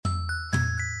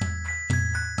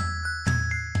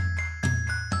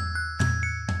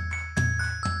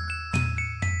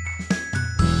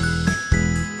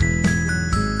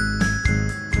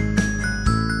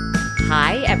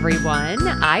everyone.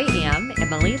 I am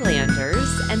Emily Landers,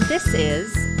 and this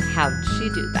is How'd She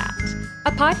Do That?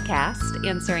 A podcast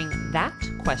answering that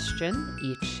question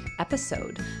each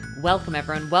episode. Welcome,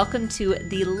 everyone. Welcome to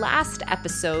the last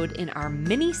episode in our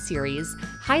mini-series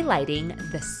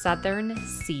highlighting the Southern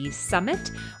Sea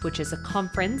Summit, which is a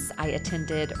conference I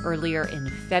attended earlier in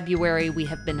February. We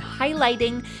have been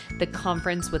highlighting the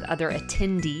conference with other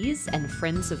attendees and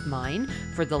friends of mine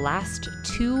for the last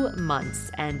 2 months.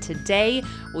 And today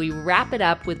we wrap it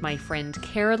up with my friend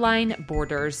Caroline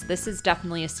Borders. This is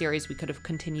definitely a series we could have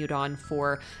continued on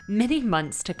for many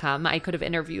months to come. I could have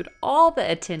interviewed all the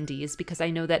attendees because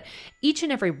I know that each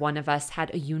and every one of us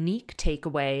had a unique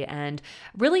takeaway and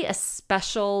really a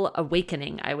special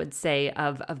awakening, I would say,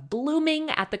 of blooming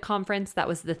at the conference. That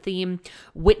was the theme.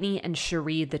 Whitney and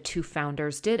Cherie, the two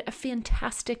founders, did a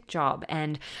fantastic job,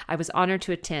 and I was honored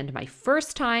to attend. My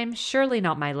first time, surely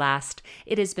not my last.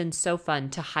 It has been so fun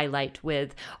to highlight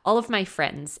with all of my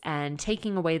friends and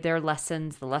taking away their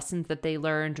lessons, the lessons that they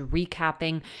learned,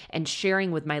 recapping and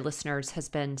sharing with my listeners has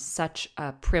been such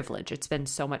a privilege. It's been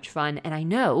so much fun, and I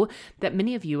know that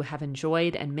many of you have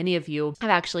enjoyed, and many of you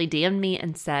have actually DM'd me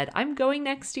and said, I'm going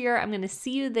next year. I'm going to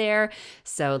see you there.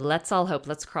 So let's all hope,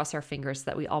 let's cross our fingers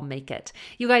that we all make it.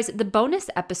 You guys, the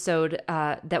bonus episode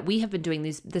that we have been doing,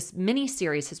 this mini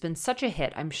series has been such a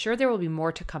hit. I'm sure there will be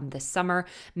more to come this summer.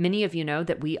 Many of you know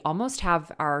that we almost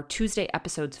have our Tuesday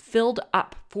episodes filled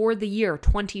up for the year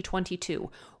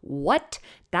 2022. What?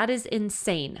 That is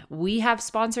insane. We have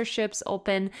sponsorships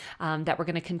open that we're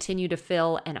going to continue to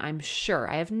fill, and I'm sure,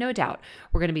 I have no doubt,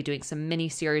 we're going to be doing some mini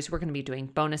series. We're going to be doing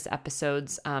bonus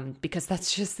episodes because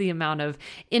that's just the amount of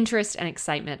interest and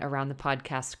excitement around the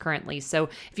podcast currently. So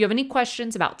if you have any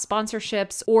questions about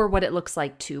sponsorships or what it looks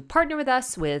like to partner with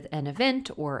us with an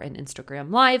event or an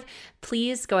Instagram Live,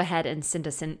 please go ahead and send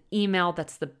us an email.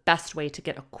 That's the best way to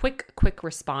get a quick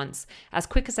response, as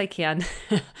quick as I can.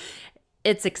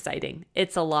 It's exciting.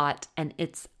 It's a lot, and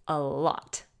it's a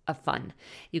lot of fun.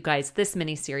 You guys, this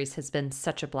mini-series has been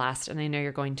such a blast, and I know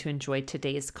you're going to enjoy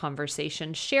today's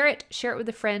conversation. Share it with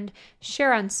a friend,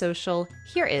 share on social.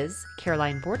 Here is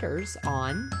Caroline Borders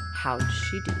on How'd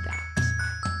She Do That?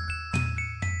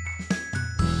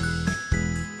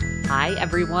 Hi,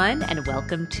 everyone, and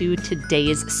welcome to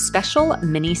today's special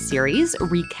mini-series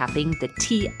recapping the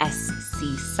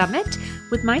TSC Summit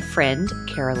with my friend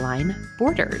Caroline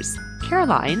Borders.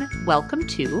 Caroline, welcome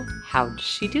to How'd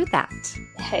She Do That?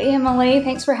 Hey, Emily.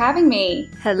 Thanks for having me.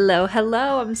 Hello.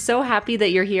 I'm so happy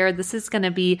that you're here. This is going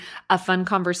to be a fun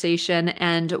conversation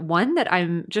and one that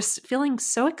I'm just feeling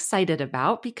so excited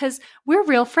about because we're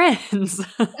real friends.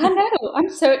 I know. I'm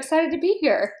so excited to be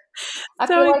here. I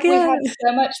feel like we had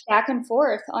so much back and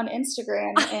forth on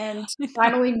Instagram and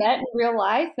finally met in real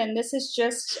life, and this is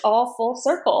just all full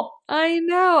circle. I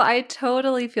know. I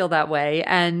totally feel that way.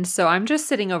 And so I'm just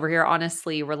sitting over here,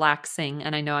 honestly, relaxing.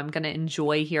 And I know I'm going to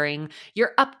enjoy hearing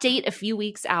your update a few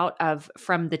weeks out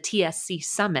from the TSC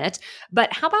Summit.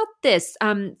 But how about this?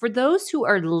 For those who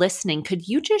are listening, could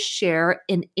you just share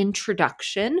an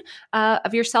introduction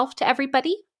of yourself to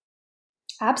everybody?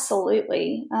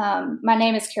 Absolutely. My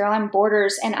name is Caroline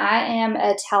Borders, and I am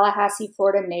a Tallahassee,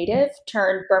 Florida native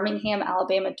turned Birmingham,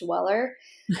 Alabama dweller.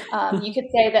 You could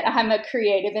say that I'm a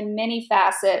creative in many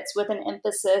facets with an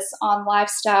emphasis on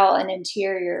lifestyle and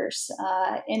interiors.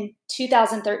 In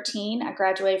 2013, I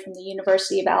graduated from the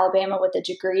University of Alabama with a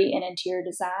degree in interior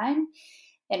design.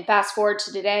 And fast forward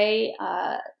to today,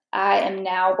 I am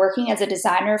now working as a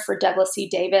designer for Douglas C.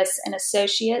 Davis and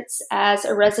Associates as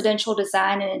a residential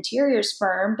design and interiors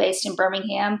firm based in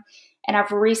Birmingham. And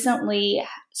I've recently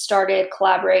started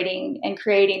collaborating and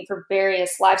creating for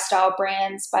various lifestyle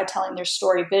brands by telling their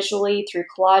story visually through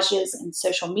collages and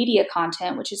social media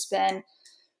content, which has been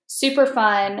super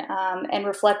fun and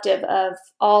reflective of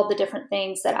all the different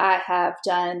things that I have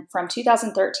done from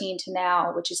 2013 to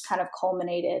now, which has kind of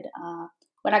culminated.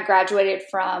 When I graduated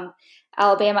from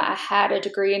Alabama, I had a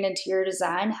degree in interior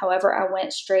design. However, I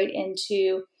went straight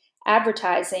into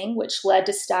advertising, which led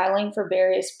to styling for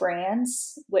various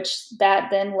brands, which that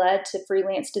then led to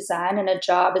freelance design and a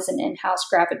job as an in-house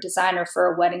graphic designer for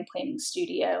a wedding planning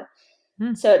studio.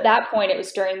 So at that point, it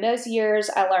was during those years,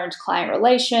 I learned client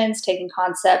relations, taking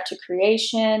concept to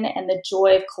creation, and the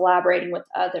joy of collaborating with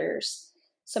others.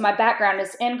 So my background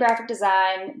is in graphic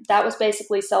design. That was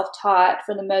basically self-taught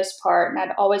for the most part, and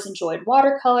I'd always enjoyed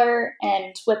watercolor.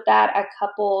 And with that, I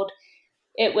coupled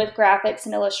it with graphics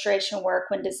and illustration work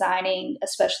when designing,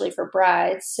 especially for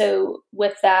brides. So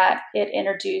with that, it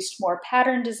introduced more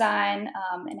pattern design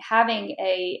and having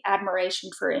a admiration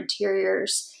for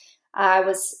interiors. I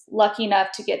was lucky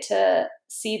enough to get to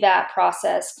see that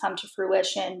process come to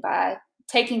fruition by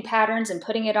taking patterns and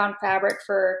putting it on fabric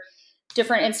for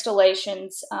different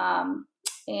installations.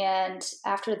 And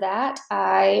after that,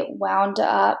 I wound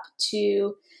up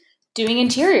to doing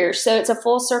interiors. So it's a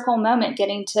full circle moment,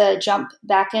 getting to jump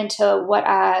back into what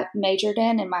I majored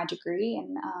in my degree,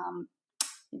 and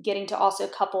getting to also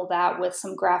couple that with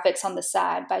some graphics on the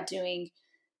side by doing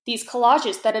these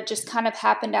collages that have just kind of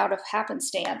happened out of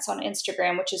happenstance on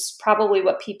Instagram, which is probably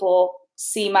what people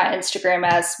see my Instagram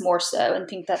as more so, and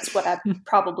think that's what I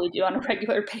probably do on a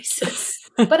regular basis,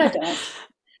 but I don't.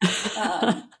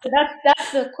 So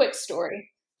that's the quick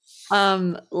story.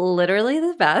 Literally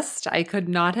the best. I could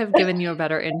not have given you a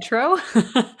better intro.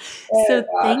 So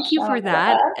thank you for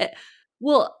that.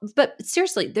 Well, but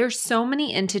seriously, there's so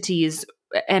many entities,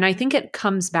 and I think it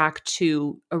comes back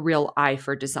to a real eye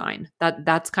for design.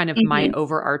 That's kind of my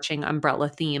overarching umbrella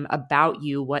theme about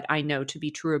you, what I know to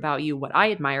be true about you, what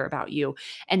I admire about you.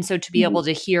 And so to be able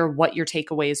to hear what your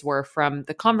takeaways were from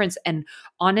the conference, and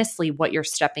honestly, what you're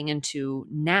stepping into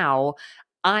now,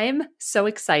 I'm so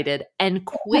excited. And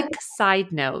quick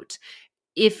side note,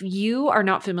 if you are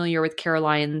not familiar with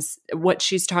Caroline's, what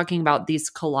she's talking about,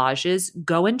 these collages,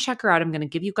 go and check her out. I'm going to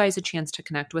give you guys a chance to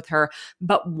connect with her.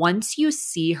 But once you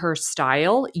see her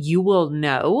style, you will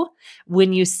know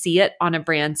when you see it on a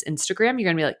brand's Instagram,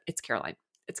 you're going to be like, it's Caroline.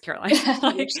 It's Caroline.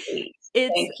 Like,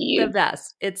 it's the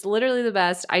best. It's literally the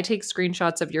best. I take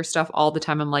screenshots of your stuff all the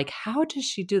time. I'm like, how does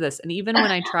she do this? And even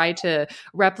when I try to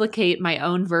replicate my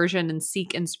own version and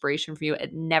seek inspiration for you,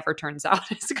 it never turns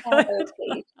out as good.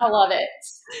 I love it.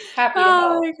 Happy to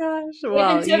help. Oh my gosh.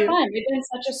 Well, it's been so fun. You've been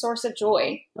such a source of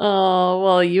joy. Oh,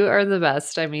 well, you are the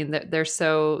best. I mean, they're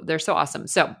so awesome.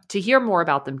 So to hear more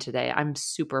about them today, I'm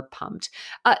super pumped.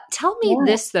 Tell me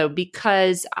this though,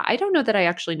 because I don't know that I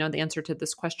actually know the answer to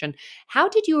this question. How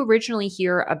did you originally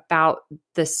hear about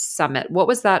the summit? What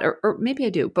was that? Or maybe I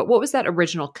do, but what was that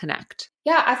original connect?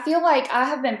 Yeah, I feel like I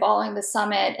have been following the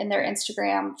summit and their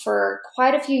Instagram for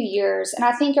quite a few years. And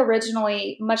I think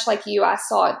originally, much like you, I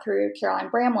saw it through Caroline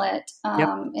Bramlett.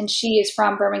 And she is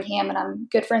from Birmingham, and I'm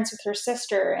good friends with her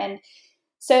sister. And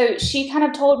so she kind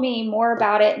of told me more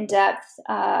about it in depth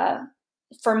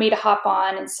for me to hop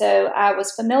on. And so I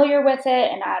was familiar with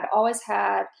it, and I'd always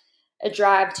had a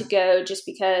drive to go just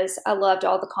because I loved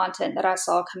all the content that I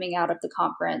saw coming out of the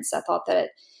conference. I thought that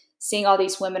seeing all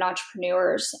these women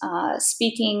entrepreneurs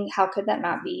speaking, how could that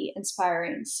not be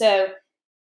inspiring? So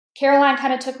Caroline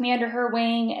kind of took me under her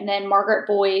wing, and then Margaret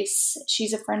Boyce,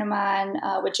 she's a friend of mine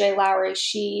with Jay Lowry.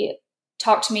 She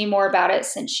talked to me more about it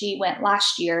since she went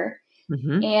last year.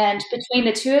 And between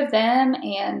the two of them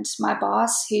and my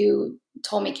boss, who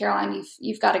told me, Caroline,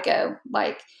 you've got to go.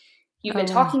 Like, you've been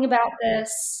talking about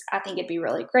this. I think it'd be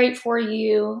really great for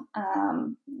you.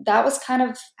 That was kind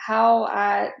of how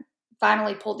I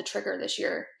finally pulled the trigger this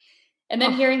year. And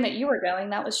then hearing that you were going,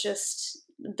 that was just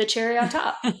the cherry on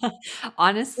top.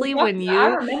 Honestly, I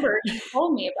remember you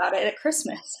told me about it at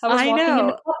Christmas. I was walking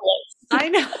into Publix. I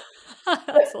know.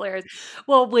 That's hilarious.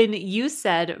 Well, when you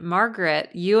said Margaret,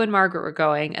 you and Margaret were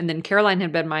going, and then Caroline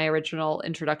had been my original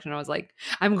introduction, I was like,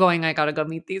 I'm going, I got to go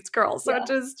meet these girls. So it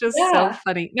was just so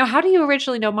funny. Now, how do you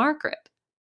originally know Margaret?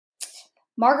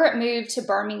 Margaret moved to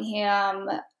Birmingham,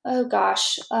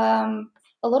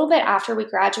 a little bit after we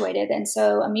graduated. And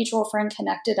so a mutual friend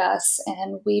connected us,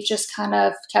 and we've just kind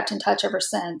of kept in touch ever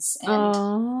since.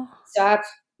 And so I've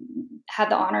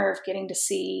had the honor of getting to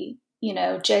see,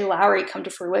 Jay Lowry come to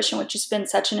fruition, which has been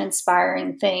such an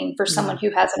inspiring thing for someone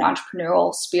who has an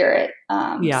entrepreneurial spirit,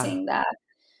 seeing that.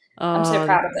 I'm so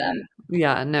proud of them.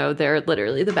 Yeah, no, they're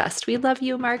literally the best. We love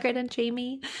you, Margaret and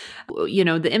Jamie.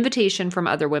 The invitation from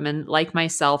other women like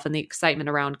myself and the excitement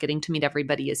around getting to meet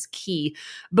everybody is key.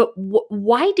 But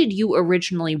why did you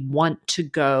originally want to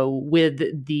go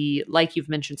with the, like you've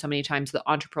mentioned so many times, the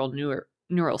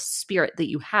entrepreneurial spirit that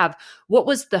you have? What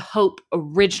was the hope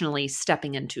originally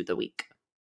stepping into the week?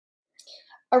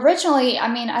 Originally,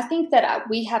 I think that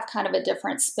we have kind of a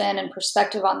different spin and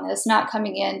perspective on this, not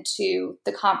coming into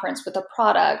the conference with a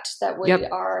product that we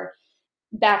are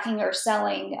backing or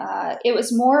selling. It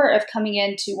was more of coming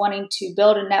into wanting to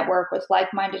build a network with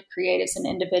like-minded creatives and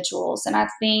individuals. And I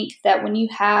think that when you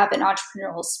have an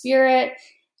entrepreneurial spirit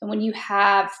and when you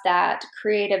have that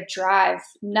creative drive,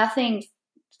 nothing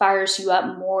fires you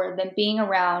up more than being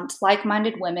around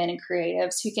like-minded women and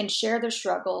creatives who can share their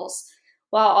struggles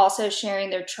while also sharing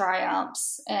their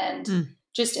triumphs and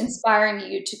just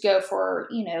inspiring you to go for,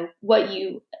 what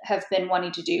you have been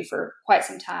wanting to do for quite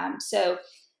some time. So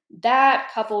that,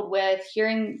 coupled with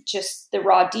hearing just the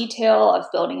raw detail of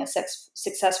building a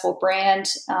successful brand,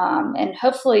 and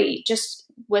hopefully just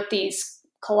with these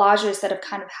collages that have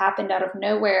kind of happened out of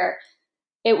nowhere,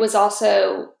 it was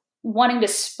also wanting to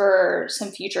spur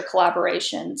some future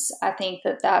collaborations. I think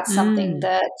that that's something Mm.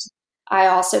 that I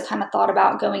also kind of thought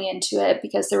about going into it,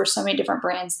 because there were so many different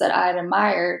brands that I had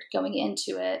admired going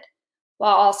into it,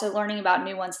 while also learning about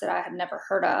new ones that I had never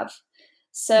heard of.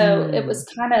 So it Mm. was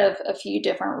kind of a few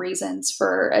different reasons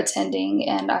for attending,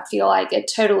 and I feel like it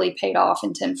totally paid off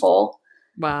in tenfold,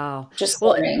 Wow. just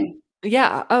Well, learning.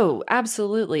 yeah. Oh,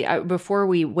 absolutely. Before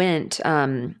we went,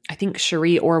 I think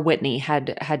Cherie or Whitney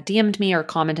had DM'd me or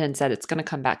commented and said it's going to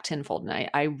come back tenfold, and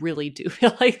I really do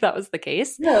feel like that was the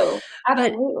case. No,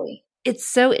 But absolutely. it's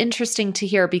so interesting to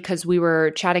hear because we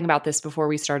were chatting about this before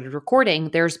we started recording.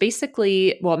 There's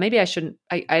basically, well, maybe I shouldn't,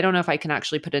 I don't know if I can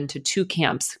actually put into two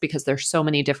camps because there's so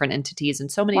many different entities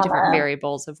and so many different Uh-huh.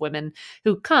 variables of women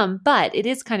who come, but it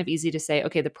is kind of easy to say,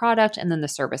 okay, the product and then the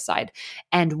service side.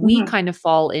 And we Mhm. kind of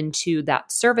fall into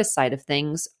that service side of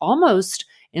things almost,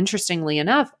 interestingly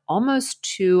enough, almost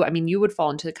to, I mean, you would fall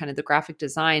into kind of the graphic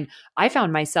design. I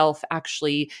found myself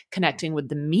actually connecting with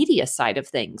the media side of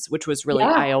things, which was really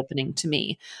Yeah. eye-opening to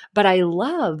me. But I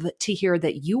love to hear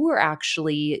that you were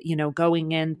actually,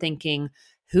 going in thinking,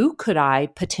 who could I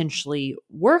potentially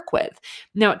work with?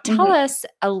 Now, tell Mhm. us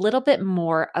a little bit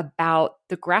more about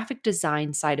the graphic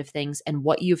design side of things and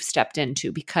what you've stepped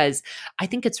into, because I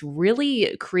think it's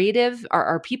really creative.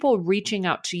 Are people reaching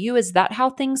out to you? Is that how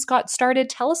things got started?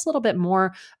 Tell us a little bit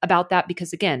more about that,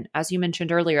 because again, as you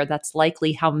mentioned earlier, that's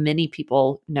likely how many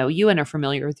people know you and are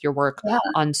familiar with your work Yeah.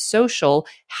 on social.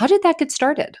 How did that get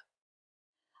started?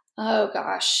 Oh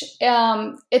gosh.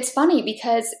 It's funny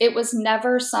because it was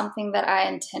never something that I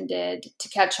intended to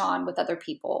catch on with other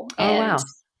people. Oh, And wow.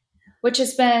 which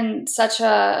has been such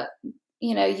a,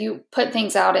 you put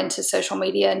things out into social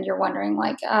media and you're wondering,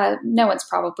 like, no one's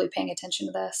probably paying attention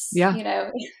to this. Yeah.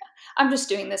 I'm just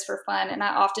doing this for fun. And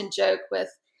I often joke with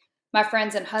my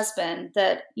friends and husband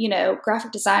that,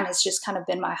 graphic design has just kind of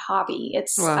been my hobby. I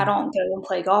Wow. don't go and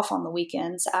play golf on the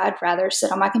weekends. I'd rather sit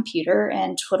on my computer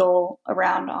and twiddle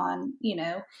around on,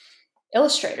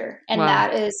 Illustrator. And Wow.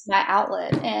 that is my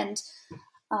outlet. And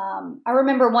I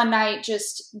remember one night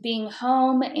just being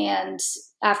home, and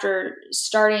after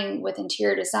starting with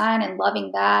interior design and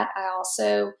loving that, I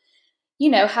also,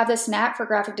 have this knack for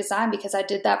graphic design because I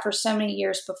did that for so many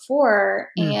years before.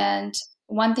 Mm. And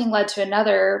one thing led to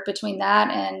another between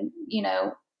that and,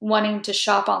 wanting to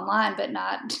shop online, but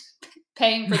not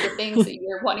paying for the things that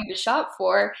you're wanting to shop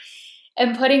for,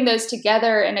 and putting those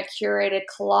together in a curated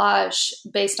collage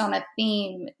based on a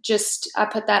theme. Just, I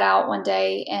put that out one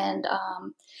day, and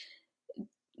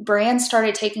brands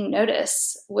started taking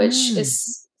notice, which Mm.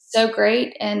 is so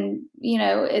great. And,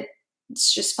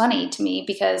 it's just funny to me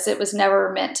because it was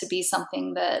never meant to be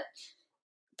something that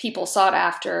people sought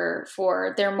after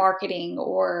for their marketing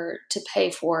or to pay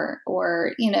for,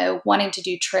 or, wanting to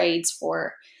do trades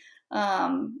for.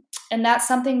 And that's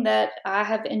something that I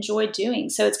have enjoyed doing.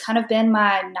 So it's kind of been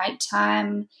my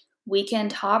nighttime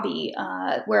weekend hobby,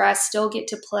 where I still get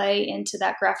to play into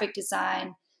that graphic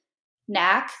design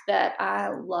knack that I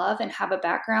love and have a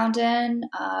background in,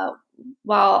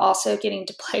 while also getting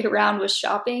to play around with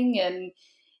shopping. And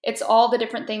it's all the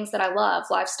different things that I love: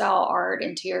 lifestyle, art,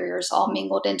 interiors, all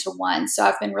mingled into one. So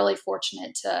I've been really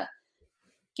fortunate to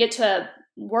get to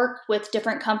work with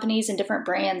different companies and different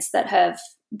brands that have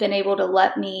been able to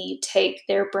let me take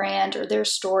their brand or their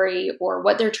story or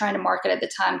what they're trying to market at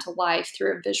the time to life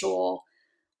through a visual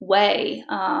way.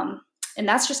 And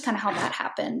that's just kind of how that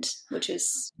happened, which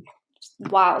is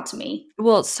wild to me.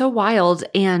 Well, it's so wild.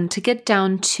 And to get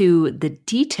down to the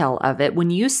detail of it, when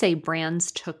you say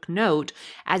brands took note,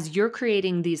 as you're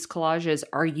creating these collages,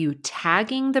 are you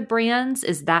tagging the brands?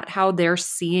 Is that how they're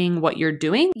seeing what you're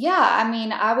doing? Yeah, I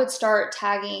mean, I would start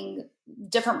tagging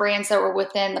different brands that were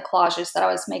within the collages that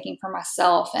I was making for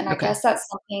myself. And I Okay. guess that's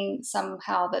something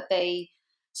somehow that they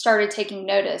started taking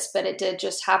notice, but it did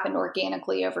just happen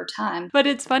organically over time. But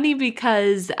it's funny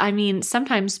because, I mean,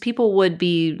 sometimes people would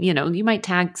be, you might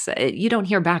tag, you don't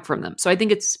hear back from them. So I think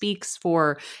it speaks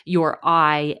for your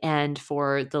eye and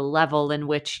for the level in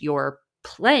which you're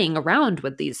playing around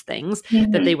with these things,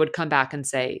 that they Mhm. would come back and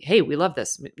say, "Hey, we love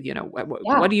this. Yeah,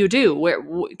 What do you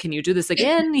do? Can you do this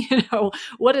again?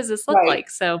 What does this look right.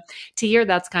 like?" So to hear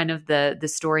that's kind of the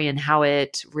story and how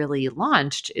it really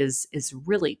launched is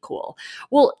really cool.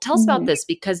 Well, tell us about Mhm. this,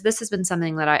 because this has been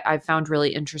something that I've found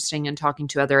really interesting in talking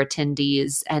to other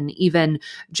attendees. And even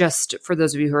just for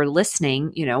those of you who are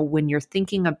listening, when you're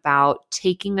thinking about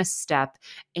taking a step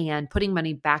and putting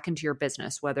money back into your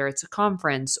business, whether it's a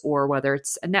conference or whether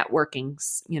it's a networking,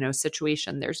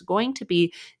 situation, there's going to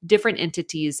be different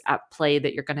entities at play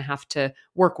that you're going to have to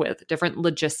work with, different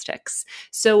logistics.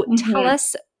 So tell Mhm.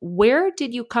 us, where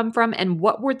did you come from and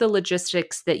what were the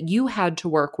logistics that you had to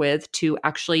work with to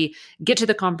actually get to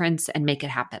the conference and make it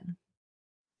happen?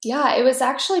 Yeah, it was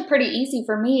actually pretty easy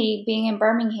for me being in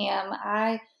Birmingham.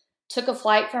 I took a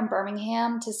flight from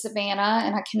Birmingham to Savannah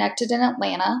and I connected in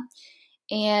Atlanta.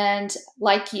 And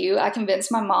like you, I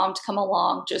convinced my mom to come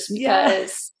along just Yeah.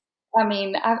 because,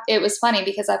 it was funny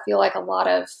because I feel like a lot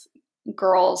of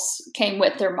girls came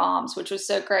with their moms, which was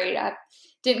so great. I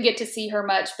didn't get to see her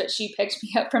much, but she picked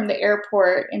me up from the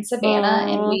airport in Savannah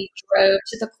and Oh, we drove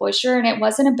to the cloister, and it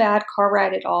wasn't a bad car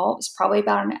ride at all. It was probably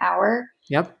about an hour,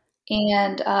 yep.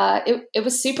 and it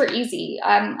was super easy.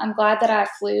 I'm glad that I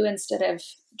flew instead of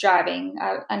driving.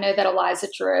 I know that Eliza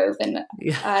drove, and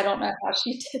Yeah. I don't know how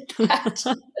she did that.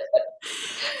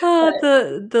 Oh,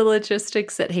 But the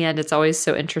logistics at hand. It's always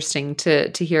so interesting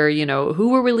to hear, who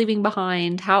were we leaving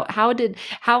behind? How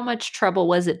much trouble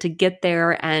was it to get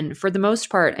there? And for the most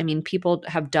part, I mean, people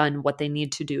have done what they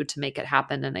need to do to make it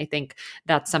happen. And I think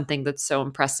that's something that's so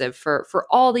impressive for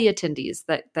all the attendees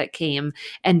that came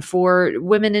and for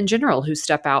women in general who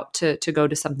step out to go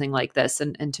to something like this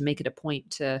and to make it a point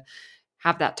to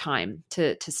have that time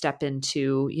to step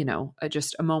into,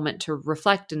 just a moment to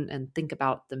reflect and think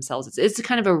about themselves. It's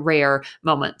kind of a rare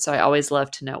moment. So I always love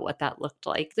to know what that looked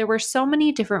like. There were so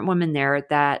many different women there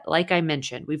that, like I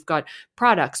mentioned, we've got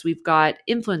products, we've got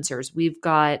influencers, we've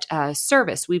got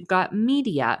service, we've got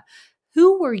media.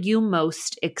 Who were you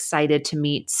most excited to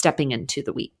meet stepping into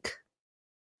the week?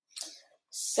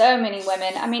 so many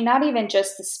women. I mean, not even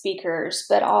just the speakers,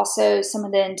 but also some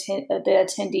of the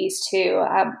attendees too.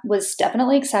 I was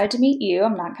definitely excited to meet you.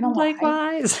 I'm not going to lie.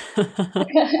 Likewise.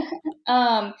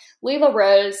 Leela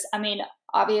Rose,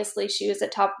 obviously she was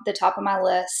at the top of my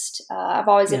list. I've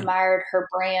always Yeah. admired her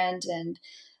brand, and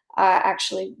I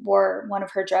actually wore one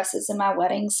of her dresses in my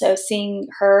wedding. So seeing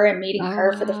her and meeting Oh,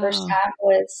 her for the first wow. time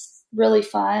was really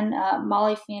fun.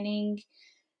 Molly Fanning,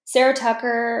 Sarah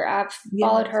Tucker, I've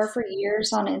followed her Yes. for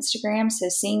years on Instagram. So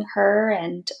seeing her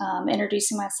and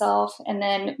introducing myself. And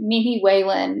then Mimi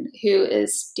Whalen, who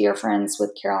is dear friends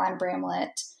with Caroline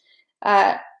Bramlett.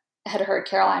 Uh, had heard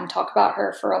Caroline talk about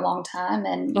her for a long time,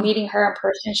 and Oh, meeting her in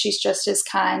person, she's just as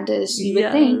kind as you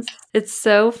would think. yes. It's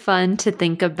so fun to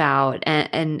think about.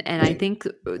 And I think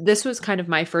this was kind of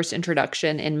my first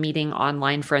introduction in meeting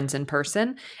online friends in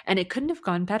person, and it couldn't have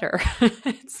gone better.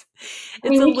 It's I it's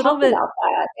mean, a we little talked bit. about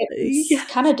that. It's Yeah.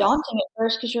 kind of daunting at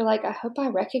first because you're like, I hope I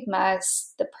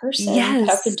recognize the person that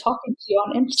I've been Yes. talking to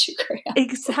on Instagram.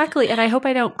 Exactly, and I hope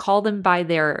I don't call them by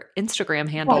their Instagram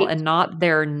handle Right, and not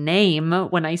their name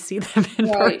when I see them in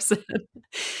right. person.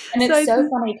 And So it's I so just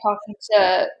funny talking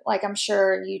to, like, I'm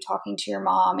sure you talking to your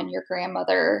mom and your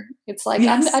grandmother. It's like,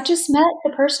 yes. I just met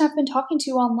the person I've been talking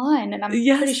to online. And I'm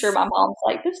pretty sure Yes. my mom's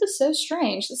like, this is so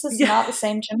strange. This is Yeah. not the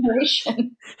same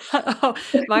generation. Oh,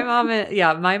 my mom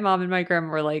and my grandma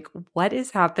were like, "What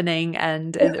is happening?"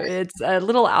 And it's a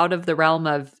little out of the realm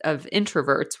of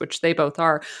introverts, which they both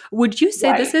are. Would you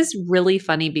say Right. this is really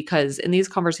funny because in these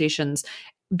conversations,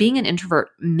 being an introvert,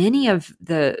 many of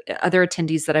the other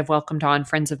attendees that I've welcomed on,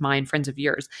 friends of mine, friends of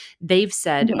yours, they've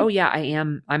said, "Oh Mhm. yeah,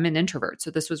 I'm an introvert."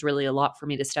 So this was really a lot for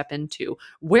me to step into.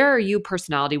 Where are you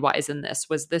personality-wise in this?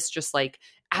 Was this just like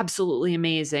absolutely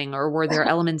amazing, or were there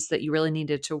elements that you really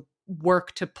needed to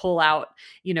work to pull out,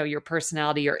 your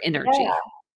personality or Yeah. energy?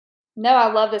 No,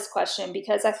 I love this question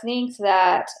because I think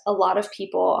that a lot of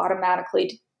people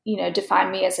automatically,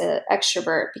 define me as an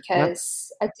extrovert Yep.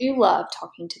 because I do love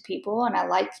talking to people and I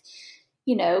like,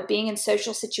 being in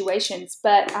social situations,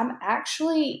 but I'm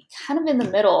actually kind of in the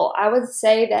middle. I would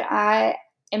say that I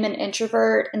am an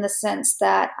introvert in the sense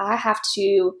that I have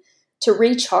to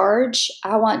recharge.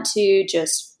 I want to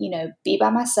just, be by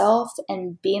myself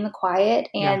and be in the quiet.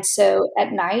 Yeah. And so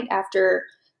at night after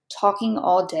talking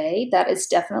all day, that is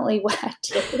definitely what I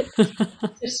did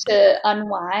just to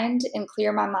unwind and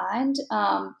clear my mind.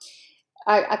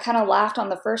 I kind of laughed on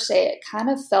the first day. It kind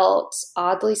of felt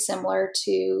oddly similar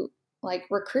to like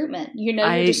recruitment. You're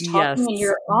just talking Yes. and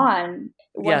you're on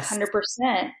Yes.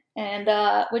 100%,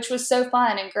 and which was so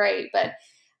fun and great. But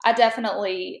I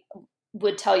definitely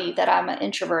would tell you that I'm an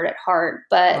introvert at heart,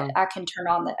 but Wow. I can turn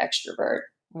on the extrovert.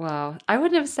 Wow. I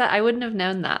wouldn't have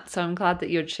known that. So I'm glad that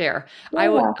you would share.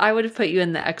 Yeah. I would have put you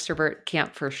in the extrovert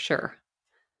camp for sure.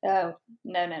 Oh,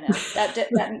 no, no, no.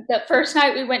 That first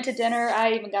night we went to dinner,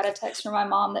 I even got a text from my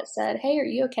mom that said, "Hey, are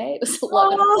you okay?" It was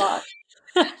 11 Oh. o'clock.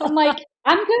 I'm like,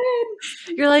 "I'm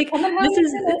good. You're like, Coming home this in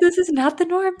is a minute." this is not the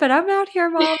norm, but I'm out here,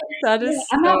 mom. That Yeah, is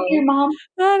 "I'm out here, so mom."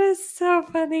 That is so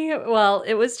funny. Well,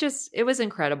 it was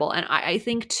incredible. And I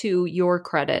think to your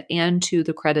credit and to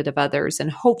the credit of others, and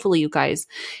hopefully you guys,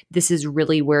 this is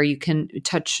really where you can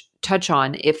touch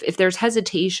on, if there's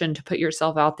hesitation to put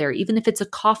yourself out there, even if it's a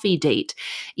coffee date,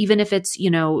 even if it's,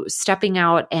 stepping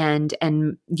out and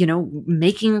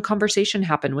making a conversation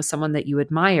happen with someone that you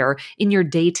admire in your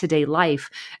day-to-day life,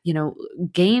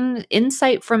 gain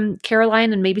insight from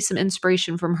Caroline and maybe some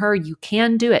inspiration from her. You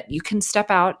can do it. You can step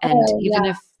out, and Oh, even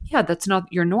yeah. if that's not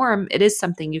your norm, it is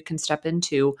something you can step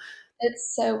into.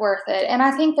 It's so worth it. And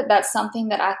I think that that's something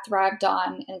that I thrived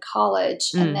on in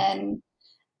college. And Mm, then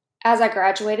as I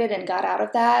graduated and got out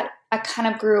of that, I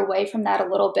kind of grew away from that a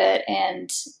little bit.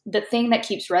 And the thing that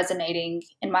keeps resonating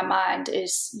in my mind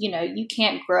is, you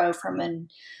can't grow from an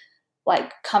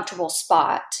like comfortable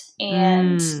spot.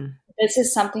 And mm, this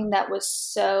is something that was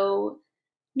so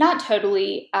not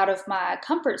totally out of my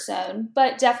comfort zone,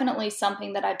 but definitely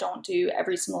something that I don't do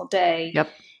every single day. yep.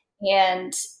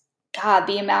 And God,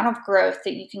 the amount of growth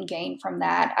that you can gain from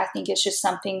that, I think it's just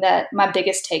something that my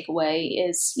biggest takeaway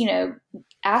is,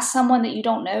 ask someone that you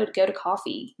don't know to go to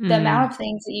coffee. The Mm, amount of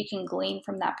things that you can glean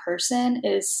from that person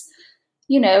is,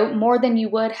 more than you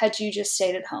would had you just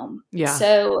stayed at home. yeah.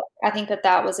 So I think that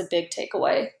that was a big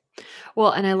takeaway.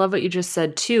 Well, and I love what you just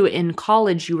said too. In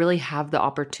college, you really have the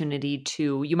opportunity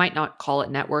to, you might not call it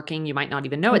networking, you might not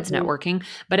even know it's Mhm. networking,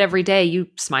 but every day you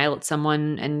smile at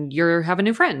someone and you have a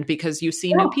new friend because you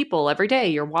see new Yeah. people every day.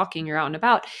 You're walking, you're out and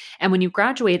about. And when you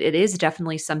graduate, it is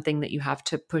definitely something that you have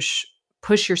to push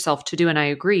yourself to do. And I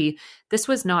agree, this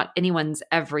was not anyone's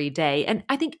every day. And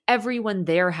I think everyone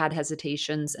there had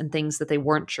hesitations and things that they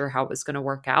weren't sure how it was going to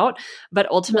work out. But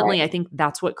ultimately, Right. I think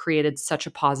that's what created such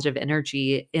a positive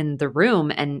energy in the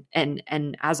room, and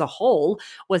as a whole,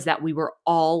 was that we were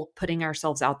all putting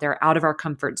ourselves out there, out of our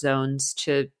comfort zones,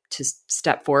 to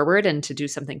step forward and to do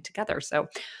something together. So,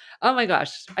 oh my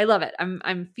gosh, I love it.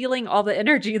 I'm feeling all the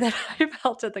energy that I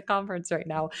felt at the conference right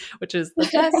now, which is the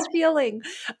best feeling.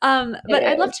 But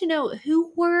I'd It love is. to know,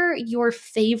 who were your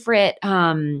favorite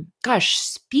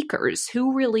speakers?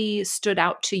 Who really stood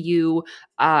out to you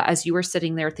as you were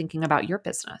sitting there thinking about your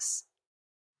business?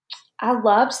 I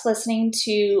loved listening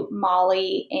to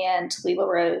Molly and Leela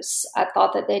Rose. I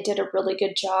thought that they did a really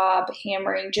good job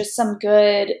hammering just some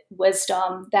good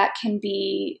wisdom that can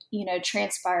be,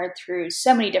 transpired through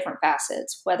so many different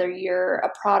facets, whether you're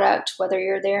a product, whether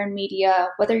you're there in media,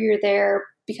 whether you're there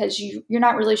because you're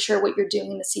not really sure what you're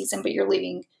doing in the season, but you're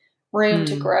leaving room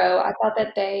to Mm, grow. I thought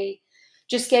that they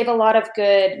just gave a lot of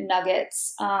good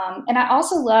nuggets. And I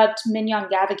also loved Mignon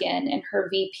Gavigan and her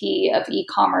VP of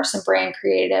e-commerce and brand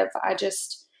creative.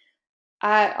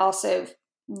 I also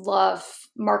love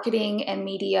marketing and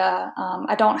media.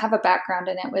 I don't have a background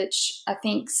in it, which I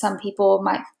think some people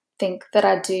might think that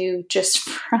I do just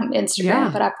from Instagram, yeah,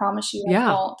 but I promise you I yeah,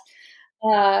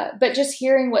 don't. But just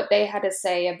hearing what they had to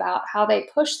say about how they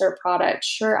push their product.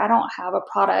 Sure, I don't have a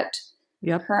product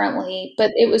yep. currently,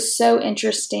 but it was so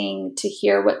interesting to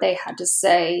hear what they had to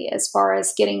say as far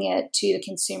as getting it to the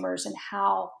consumers and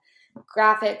how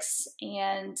graphics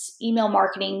and email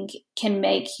marketing can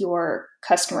make your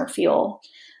customer feel,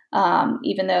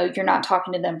 even though you're not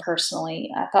talking to them personally.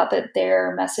 I thought that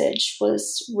their message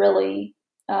was really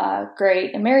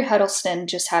great. And Mary Huddleston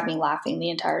just had me laughing the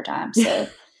entire time. So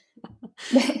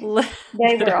they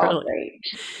were all Literally. great.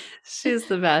 She's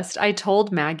the best. I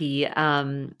told Maggie,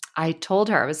 I told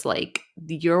her, I was like,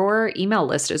 your email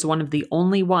list is one of the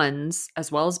only ones,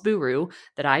 as well as Buru,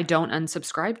 that I don't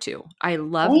unsubscribe to. I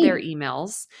love their Thanks.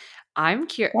 emails.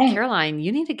 Thanks. Caroline,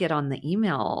 you need to get on the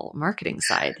email marketing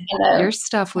side. I know. Your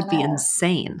stuff I would be know.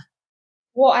 insane.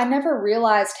 Well, I never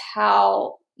realized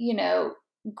how,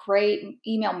 great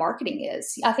email marketing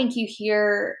is. I think you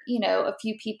hear, a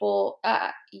few people,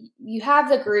 you have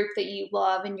the group that you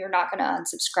love and you're not going to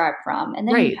unsubscribe from. And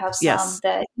then you Right. have some Yes.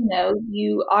 that,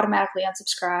 you automatically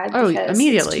unsubscribe Oh, because it's too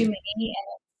immediately. many.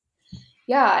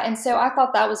 Yeah. And so I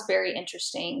thought that was very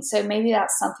interesting. So maybe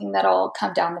that's something that'll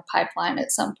come down the pipeline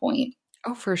at some point.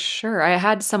 Oh, for sure. I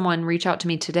had someone reach out to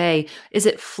me today. Is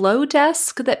it Flow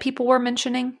Desk that people were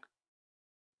mentioning?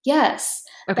 Yes,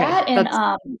 Okay. that and That's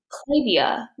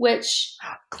Klaviyo, which,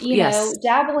 yes.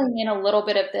 dabbling in a little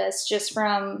bit of this just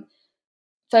from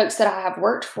folks that I have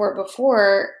worked for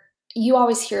before, you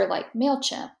always hear like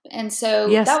MailChimp. And so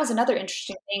that Yes. was another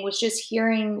interesting thing was just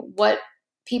hearing what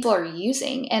people are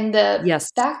using and the Yes.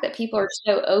 fact that people are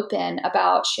so open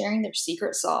about sharing their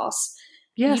secret sauce.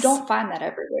 You Yes. don't find that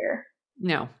everywhere.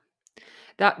 No.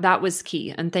 That was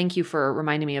key, and thank you for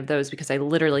reminding me of those because I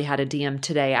literally had a DM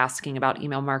today asking about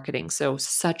email marketing, so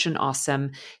such an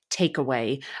awesome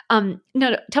takeaway.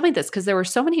 No, tell me this, because there were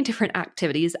so many different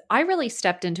activities. I really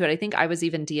stepped into it. I think I was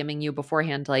even DMing you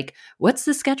beforehand, like, "What's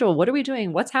the schedule? What are we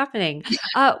doing? What's happening?"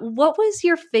 What was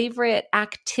your favorite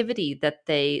activity that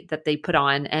they put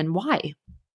on, and why?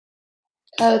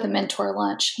 Oh, the mentor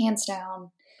lunch, hands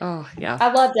down. Oh, yeah.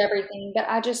 I loved everything, but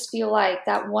I just feel like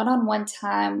that one-on-one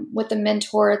time with the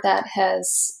mentor that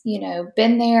has,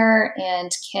 been there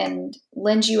and can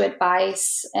lend you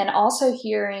advice, and also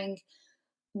hearing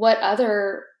what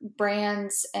other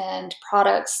brands and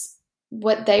products,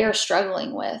 what they are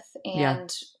struggling with, Yeah.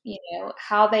 and,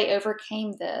 how they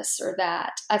overcame this or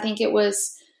that. I think it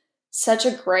was such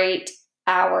a great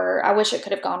hour. I wish it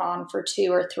could have gone on for 2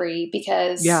 or 3,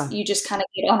 because Yeah. you just kind of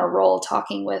get on a roll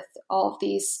talking with all of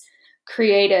these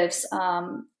creatives.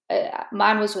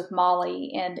 Mine was with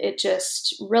Molly, and it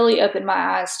just really opened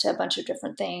my eyes to a bunch of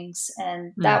different things.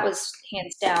 And Mm. that was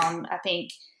hands down, I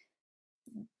think,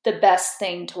 the best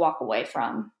thing to walk away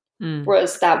from Mm.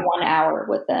 was that 1 hour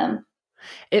with them.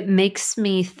 It makes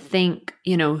me think,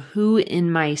 who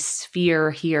in my sphere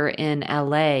here in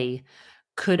LA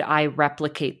could I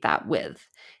replicate that with?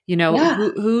 Yeah.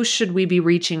 Who should we be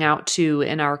reaching out to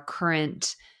in our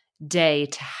current day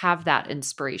to have that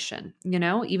inspiration,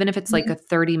 even if it's like a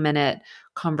 30-minute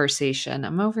conversation.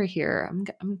 I'm over here.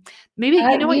 Maybe,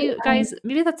 you know what, You you guys,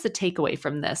 maybe that's the takeaway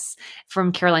from this,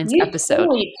 from Caroline's You episode.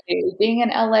 totally do. Being in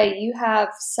LA, you have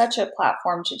such a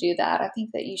platform to do that. I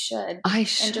think that you should. I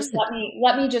And just should.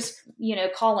 let me just,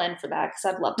 call in for that,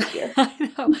 because I'd love to hear.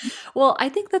 I know. Well, I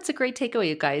think that's a great takeaway,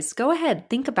 you guys. Go ahead,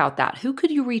 think about that. Who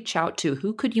could you reach out to?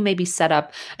 Who could you maybe set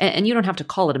up? And you don't have to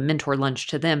call it a mentor lunch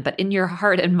to them, but in your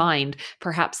heart and mind,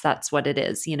 perhaps that's what it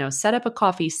is. Set up a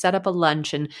coffee, set up a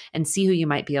lunch, and see who you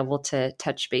might be able to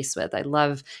touch base with. I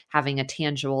love having a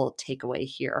tangible takeaway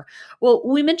here. Well,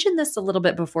 we mentioned this a little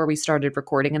bit before we started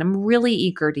recording, and I'm really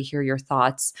eager to hear your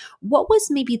thoughts. What was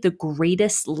maybe the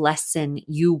greatest lesson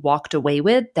you walked away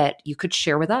with that you could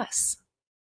share with us?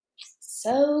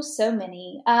 So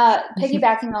many.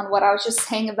 Piggybacking on what I was just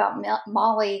saying about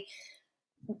Molly,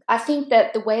 I think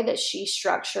that the way that she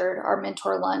structured our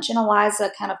mentor lunch, and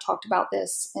Eliza kind of talked about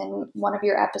this in one of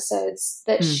your episodes,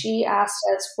 that Mm, she asked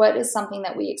us, what is something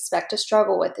that we expect to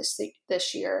struggle with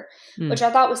this year, which mm.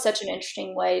 I thought was such an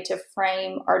interesting way to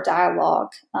frame our dialogue.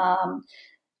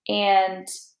 And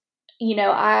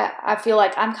I feel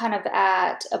like I'm kind of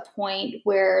at a point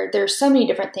where there's so many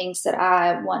different things that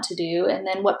I want to do. And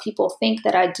then what people think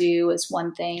that I do is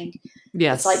one thing.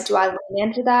 It's like, Yes. do I lean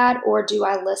into that, or do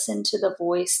I listen to the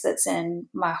voice that's in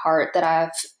my heart that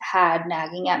I've had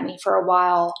nagging at me for a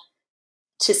while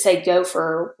to say, go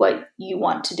for what you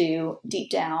want to do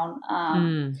deep down?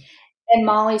 Mm, And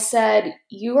Molly said,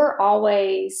 you are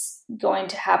always going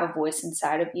to have a voice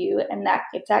inside of you. And that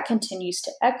if that continues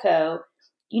to echo,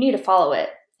 you need to follow it.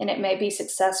 And it may be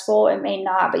successful, it may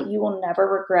not, but you will never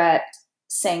regret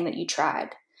saying that you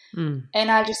tried. mm.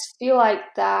 And I just feel like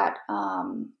that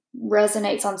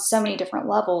resonates on so many different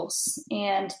levels.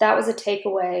 And that was a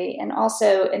takeaway. And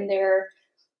also in there,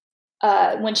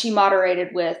 when she moderated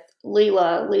with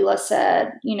Leela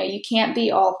said, you can't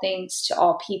be all things to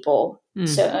all people. Mm.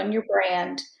 So own your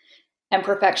brand, and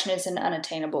perfection is an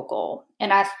unattainable goal.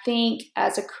 And I think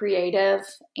as a creative,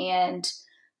 and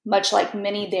much like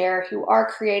many there who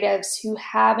are creatives, who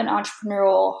have an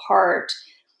entrepreneurial heart,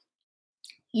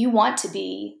 you want to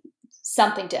be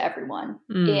something to everyone,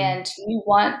 Mm. and you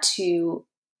want to,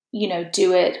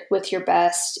 do it with your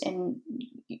best and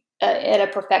at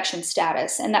a perfection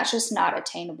status, and that's just not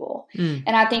attainable. Mm.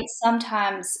 And I think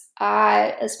sometimes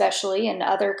I, especially, and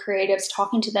other creatives,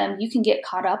 talking to them, you can get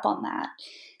caught up on that,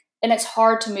 and it's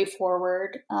hard to move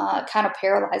forward. It kind of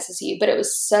paralyzes you. But it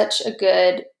was such a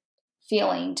good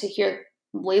feeling to hear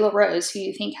Layla Rose, who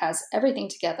you think has everything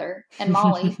together, and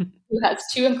Molly, who has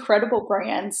 2 incredible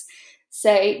brands,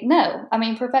 say, no, I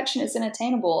mean, perfection is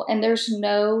unattainable, and there's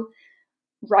no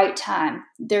right time.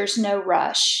 There's no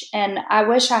rush. And I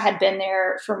wish I had been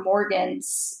there for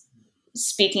Morgan's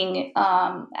speaking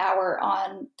hour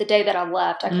on the day that I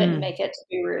left. I couldn't Mm. make it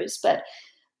to Guru's, but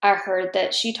I heard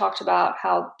that she talked about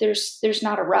how there's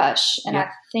not a rush. And I Yep.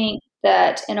 think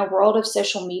that in a world of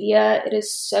social media, it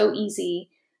is so easy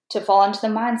to fall into the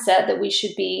mindset that we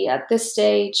should be at this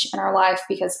stage in our life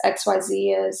because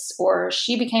XYZ is, or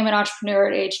she became an entrepreneur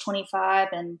at age 25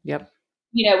 and Yep.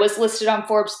 was listed on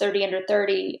Forbes 30 under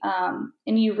 30.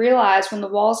 And you realize when the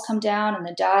walls come down and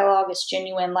the dialogue is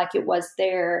genuine, like it was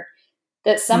there,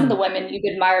 that some of the Mm. women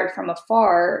you've admired from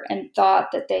afar and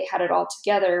thought that they had it all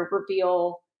together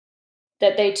reveal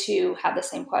that they too have the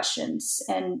same questions.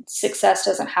 And success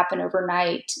doesn't happen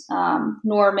overnight,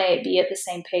 nor may it be at the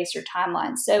same pace or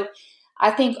timeline. So I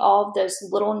think all of those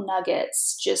little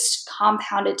nuggets just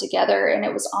compounded together, and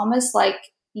it was almost like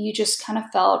you just kind of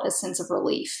felt a sense of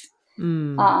relief.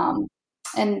 Mm. Um,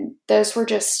 and those were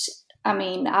just, I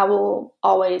mean, I will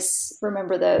always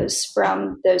remember those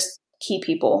from those key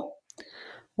people.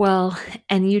 Well,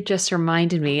 and you just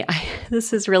reminded me,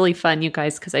 this is really fun, you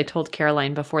guys, because I told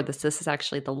Caroline before this is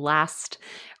actually the last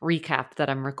recap that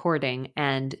I'm recording.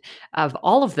 And of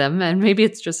all of them, and maybe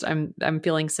it's just I'm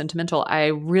feeling sentimental, I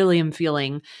really am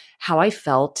feeling how I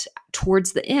felt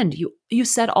towards the end. You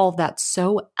said all of that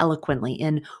so eloquently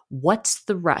in What's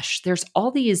the Rush? There's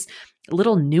all these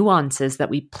little nuances that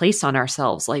we place on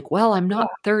ourselves, like, well, I'm not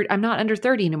under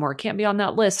 30 anymore, can't be on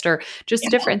that list, or just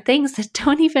different things that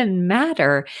don't even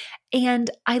matter. And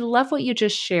I love what you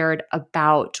just shared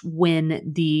about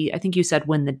I think you said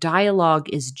when the dialogue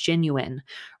is genuine,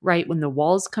 right? When the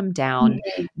walls come down,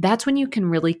 that's when you can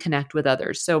really connect with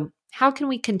others. So how can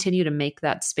we continue to make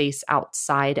that space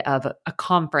outside of a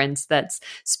conference that's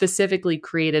specifically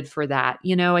created for that?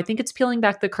 I think it's peeling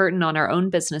back the curtain on our own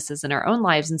businesses and our own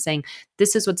lives and saying,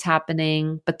 this is what's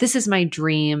happening, but this is my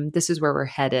dream. This is where we're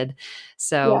headed.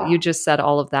 So you just said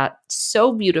all of that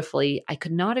so beautifully. I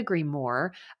could not agree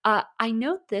more. I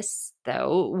note this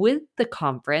though, with the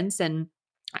conference, and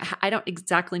I don't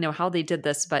exactly know how they did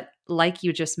this, but like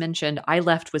you just mentioned, I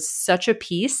left with such a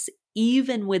peace,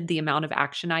 even with the amount of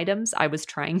action items I was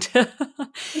trying to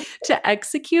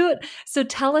execute. So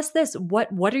tell us this,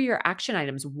 what are your action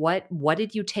items? What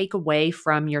did you take away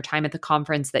from your time at the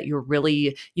conference that you're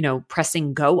really,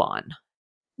 pressing go on?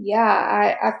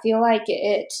 Yeah, I feel like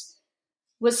it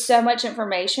was so much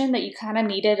information that you kind of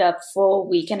needed a full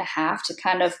week and a half to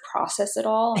kind of process it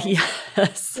all and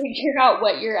figure out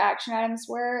what your action items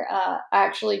were. I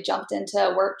actually jumped into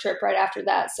a work trip right after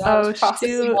that. So I was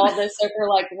processing all this over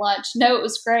like lunch. No, it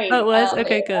was great. Oh, it was?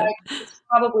 Okay, good. I was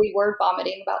probably word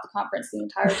vomiting about the conference the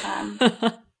entire time.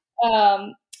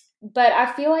 But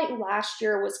I feel like last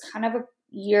year was kind of a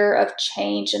year of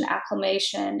change and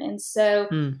acclimation. And so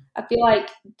I feel like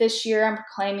this year I'm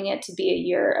proclaiming it to be a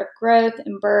year of growth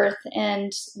and birth.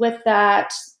 And with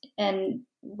that, and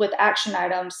with action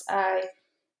items, I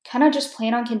kind of just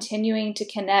plan on continuing to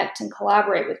connect and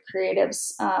collaborate with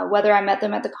creatives, whether I met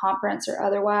them at the conference or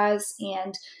otherwise,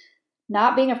 and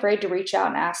not being afraid to reach out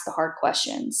and ask the hard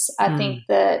questions. I think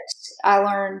that I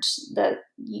learned that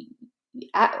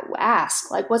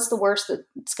ask, like, what's the worst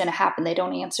that's going to happen? They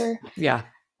don't answer. Yeah.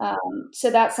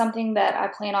 So that's something that I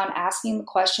plan on asking the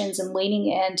questions and leaning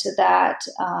into that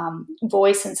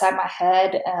voice inside my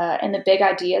head and the big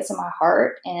ideas in my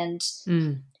heart. And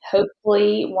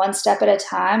hopefully one step at a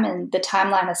time and the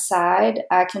timeline aside,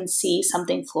 I can see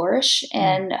something flourish.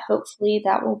 And hopefully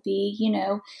that will be,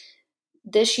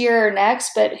 this year or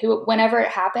next, but whenever it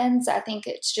happens, I think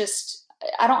it's just,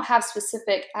 I don't have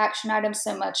specific action items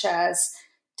so much as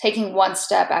taking one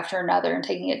step after another and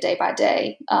taking it day by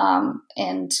day,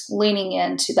 and leaning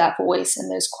into that voice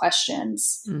and those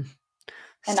questions and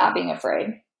not being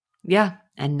afraid. Yeah.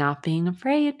 And not being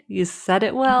afraid. You said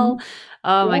it well.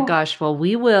 Oh my gosh. Well,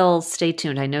 we will stay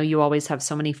tuned. I know you always have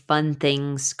so many fun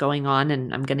things going on,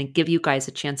 and I'm going to give you guys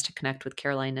a chance to connect with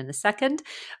Caroline in a second.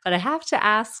 But I have to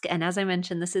ask, and as I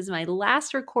mentioned, this is my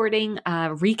last recording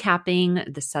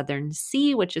recapping the Southern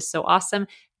Sea, which is so awesome.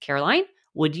 Caroline,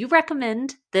 would you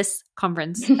recommend this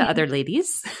conference to other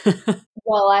ladies?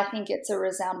 Well, I think it's a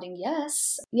resounding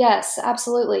yes. Yes,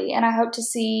 absolutely. And I hope to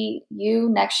see you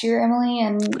next year, Emily,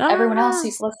 and everyone else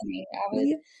who's listening.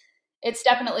 It's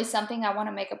definitely something I want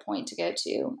to make a point to go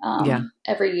to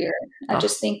every year. I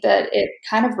just think that it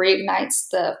kind of reignites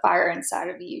the fire inside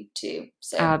of you too.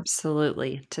 So.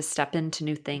 Absolutely. To step into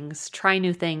new things, try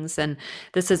new things. And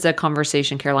this is a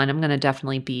conversation, Caroline, I'm going to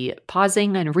definitely be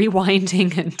pausing and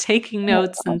rewinding and taking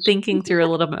notes and thinking through a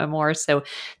little bit more. So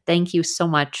thank you so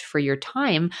much for your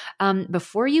time.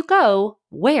 Before you go,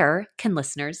 where can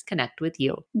listeners connect with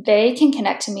you? They can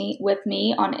connect with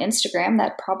me on Instagram.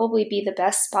 That'd probably be the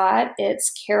best spot. It's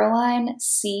Caroline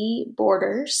C.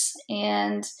 Borders.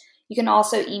 And you can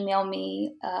also email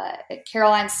me at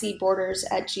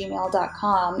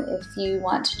carolinecborders@gmail.com if you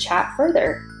want to chat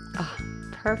further. Oh,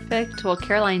 perfect. Well,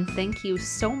 Caroline, thank you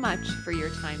so much for your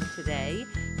time today.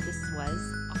 This was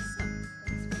awesome.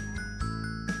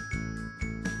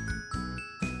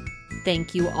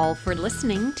 Thank you all for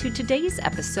listening to today's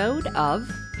episode of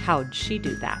How'd She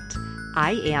Do That?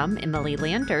 I am Emily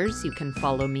Landers. You can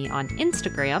follow me on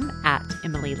Instagram at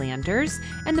Emily Landers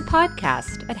and the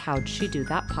podcast at How'd She Do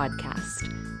That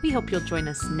podcast. We hope you'll join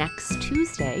us next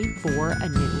Tuesday for a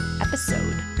new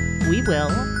episode. We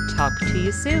will talk to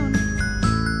you soon.